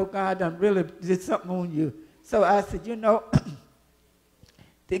God, you know God done really did something on you. So I said, you know,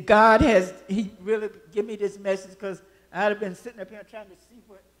 that God he really give me this message, because I'd have been sitting up here trying to see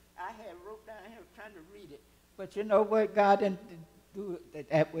what I had wrote down here, trying to read it. But you know what? God didn't do it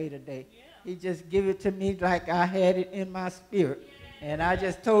that way today. Yeah. He just give it to me like I had it in my spirit. Yeah. And I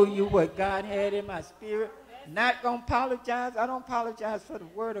just told you what God had in my spirit. Not going to apologize. I don't apologize for the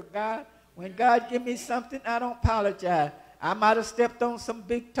word of God. When God give me something, I don't apologize. I might have stepped on some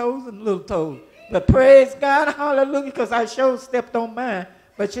big toes and little toes. But praise God, hallelujah, because I sure stepped on mine.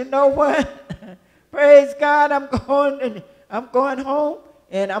 But you know what? Praise God, I'm going home,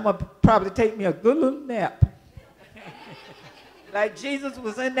 and I'm going to probably take me a good little nap. Like Jesus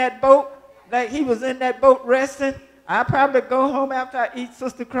was in that boat, like he was in that boat resting. I'll probably go home after I eat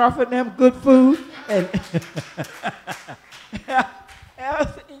Sister Crawford and them good food. And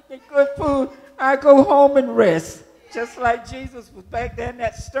after eating good food, I go home and rest. Just like Jesus was back there in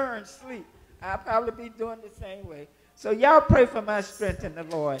that stern sleep. I'll probably be doing the same way. So y'all pray for my strength in the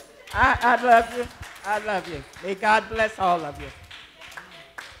Lord. I love you. I love you. May God bless all of you.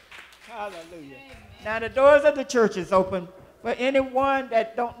 Hallelujah. Now the doors of the church is open for anyone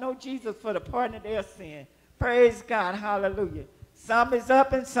that don't know Jesus for the pardon of their sin. Praise God. Hallelujah. Some is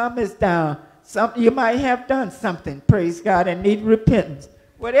up and some is down. Some you might have done something, praise God, and need repentance.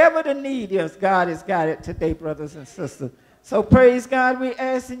 Whatever the need is, God has got it today, brothers and sisters. So praise God, we're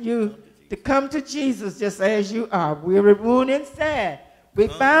asking you to come to Jesus just as you are. We're wounded and sad. We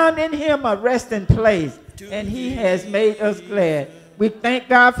found in him a resting place, and he has made us glad. We thank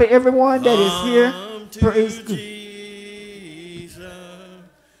God for everyone that is here. Praise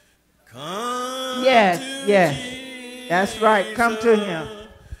God. Yes. That's right. Come to him.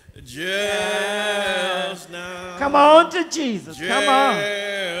 Now. Come on to Jesus. Come on.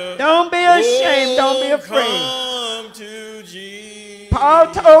 Don't be ashamed. Don't be afraid.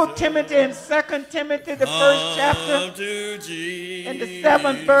 Paul told Timothy in 2 Timothy, the first chapter, in the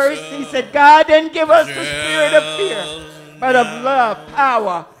 7th verse, he said, God didn't give us the spirit of fear, but of love,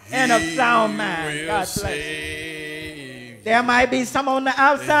 power, and of sound mind. God bless you. There might be some on the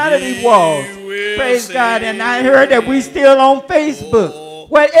outside of these walls. Praise God. And I heard that we still on Facebook.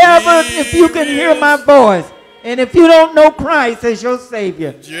 Whatever, if you can hear my voice, and if you don't know Christ as your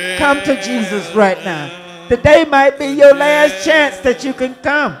Savior, come to Jesus right now. Today might be your last chance that you can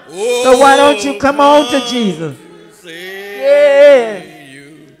come. So why don't you come on to Jesus? Yeah.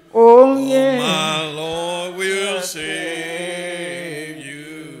 Oh, yeah. My Lord will save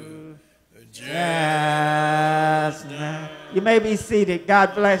you just now. You may be seated.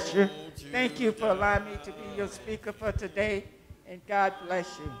 God bless you. Thank you for allowing me to be your speaker for today. And God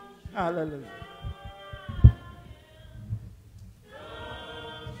bless you. Hallelujah.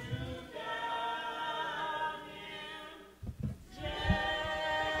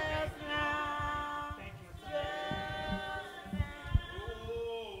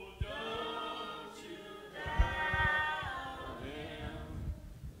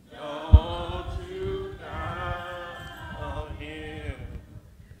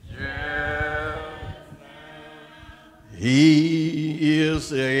 He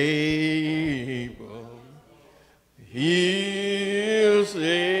is able. He'll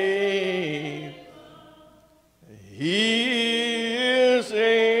save. He's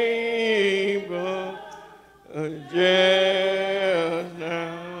able just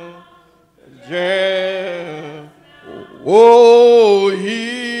now, just, oh,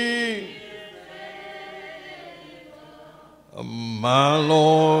 my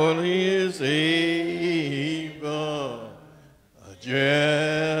Lord is able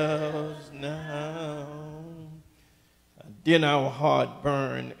just now. Then our heart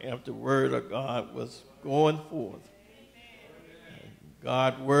burned after the word of God was going forth.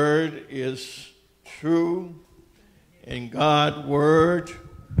 God's word is true, and God's word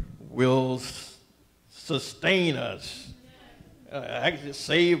will sustain us. Actually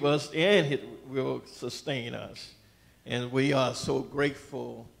save us, and it will sustain us. And we are so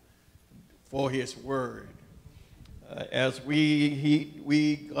grateful for his word. As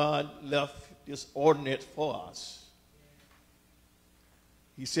God left this ordinance for us.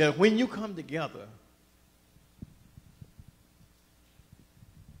 He said, when you come together,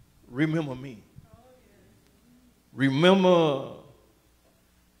 remember me. Remember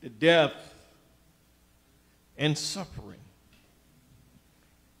the death and suffering.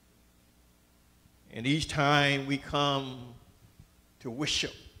 And each time we come to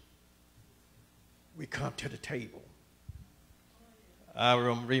worship, we come to the table. I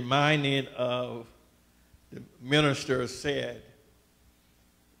am reminded of the minister said,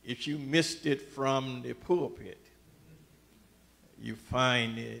 if you missed it from the pulpit, you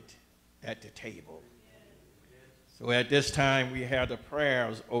find it at the table. So at this time, we have the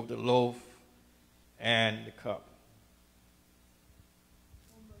prayers over the loaf and the cup.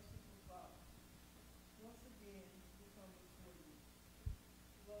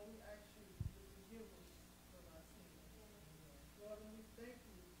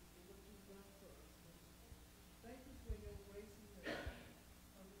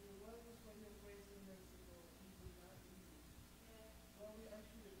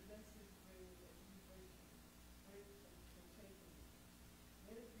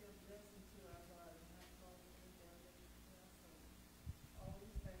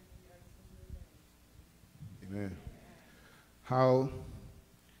 Amen. How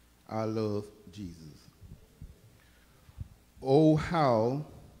I love Jesus. Oh, how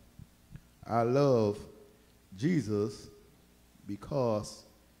I love Jesus because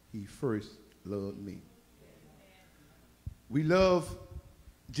he first loved me. We love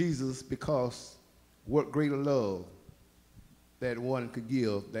Jesus because what greater love that one could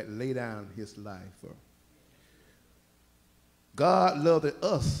give that lay down his life for. God loved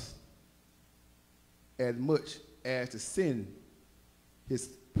us as much as to send his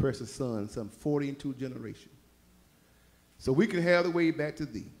precious son some 42 generations. So we can have the way back to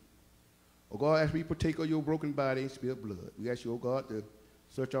thee. Oh God, as we partake of your broken body and spilled blood, we ask you, oh God, to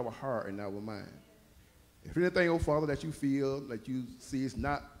search our heart and our mind. If anything, oh Father, that you feel, that you see is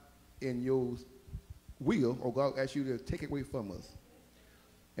not in your will, oh God, I ask you to take it away from us.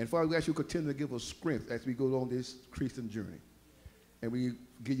 And Father, we ask you to continue to give us strength as we go on this Christian journey. And we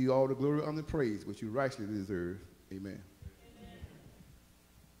give you all the glory and the praise which you rightly deserve. Amen.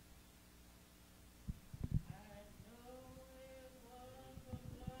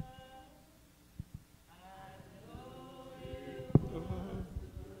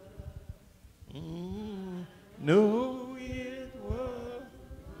 No, it was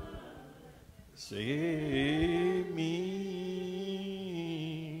save me.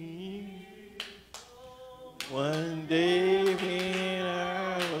 One day when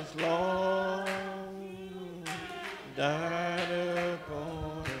I was lost, died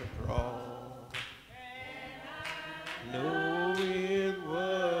upon the cross. No, it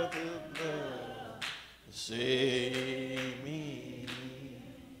was the blood save me.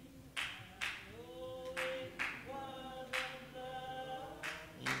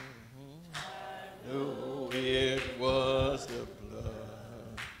 It was the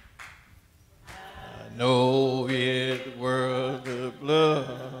blood. I know it was the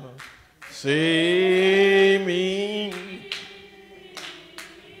blood. Save me.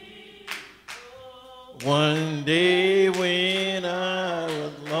 One day when I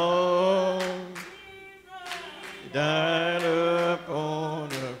was lost, he died upon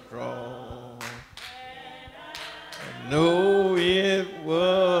the cross. I know it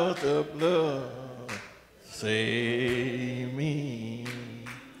was the blood. Save me.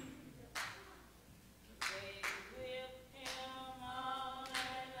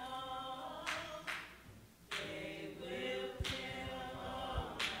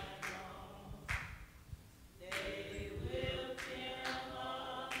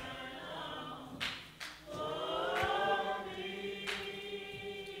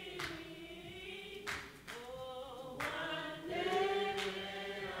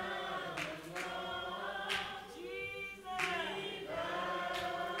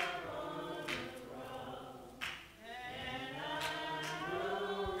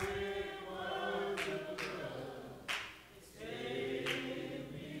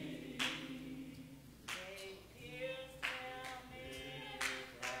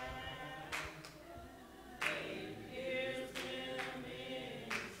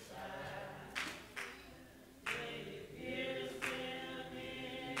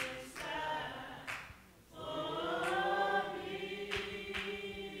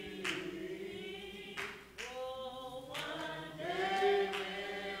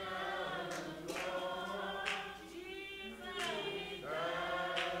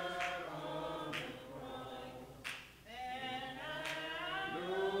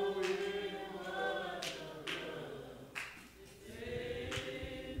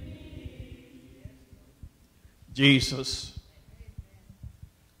 Jesus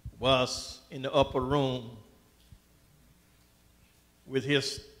was in the upper room with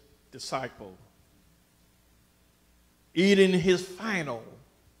his disciple, eating his final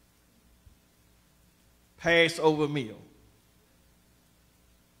Passover meal.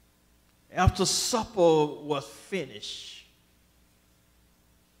 After supper was finished,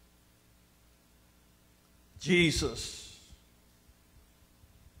 Jesus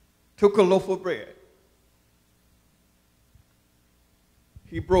took a loaf of bread.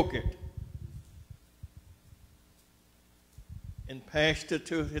 He broke it and passed it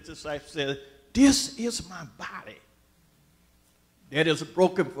to his disciples and said, "This is my body that is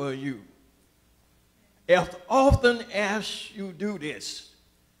broken for you. As often as you do this,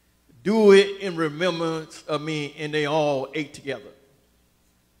 do it in remembrance of me." And they all ate together.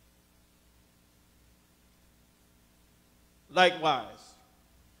 Likewise,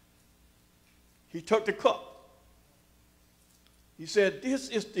 he took the cup. He said, "This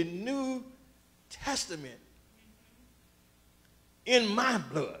is the New Testament in my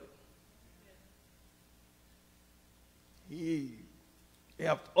blood."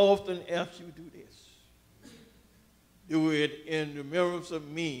 As often as you do this, do it in remembrance of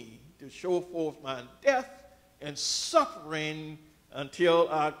me, to show forth my death and suffering until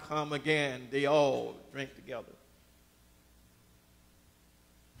I come again. They all drank together.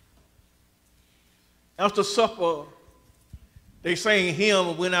 After supper, they sang hymn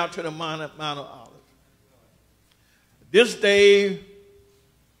and went out to the Mount of Olives. This day,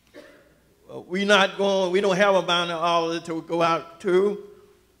 we don't have a Mount of Olives to go out to,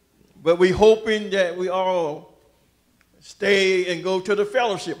 but we're hoping that we all stay and go to the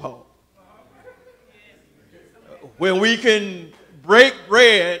fellowship hall, where we can break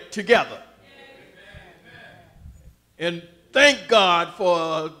bread together. And thank God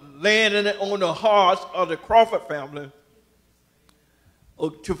for laying it on the hearts of the Crawford family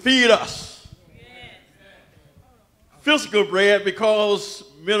to feed us physical bread, because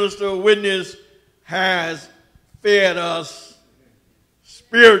Minister Whitney has fed us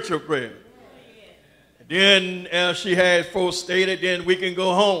spiritual bread. And then, as she has first stated, then we can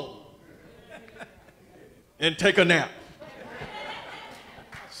go home and take a nap.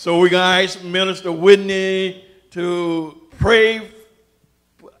 So we ask Minister Whitney to pray,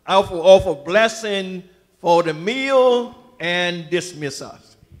 offer blessing for the meal, and dismiss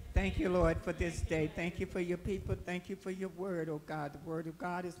us. Thank you, Lord, for this day. Thank you for your people. Thank you for your word, oh God. The word of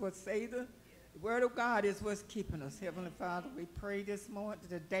God is what saves us. The word of God is what's keeping us. Heavenly Father, we pray this morning,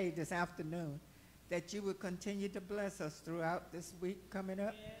 today, this afternoon, that you would continue to bless us throughout this week coming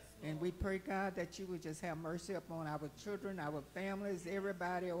up. And we pray, God, that you would just have mercy upon our children, our families,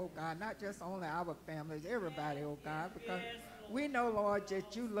 everybody, oh God, not just only our families, everybody, oh God, because we know, Lord,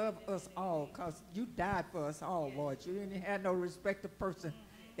 that you love us all, because you died for us all, Lord. You didn't have no respect of person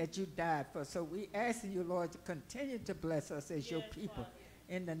that you died for. So we asking you, Lord, to continue to bless us as your people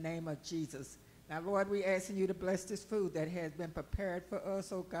in the name of Jesus. Now, Lord, we asking you to bless this food that has been prepared for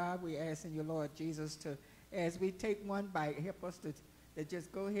us, oh God. We asking you, Lord Jesus, to, as we take one bite, help us to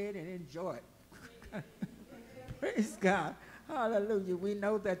just go ahead and enjoy it. Praise God. Hallelujah. We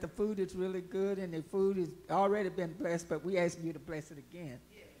know that the food is really good and the food has already been blessed, but we asking you to bless it again.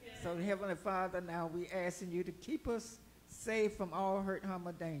 So, Heavenly Father, now we asking you to keep us safe from all hurt, harm,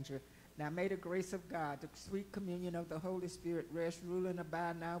 or danger. Now may the grace of God, the sweet communion of the Holy Spirit rest, rule, and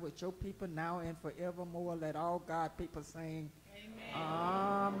abide now with your people now and forevermore. Let all God people sing, Amen.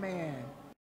 Amen.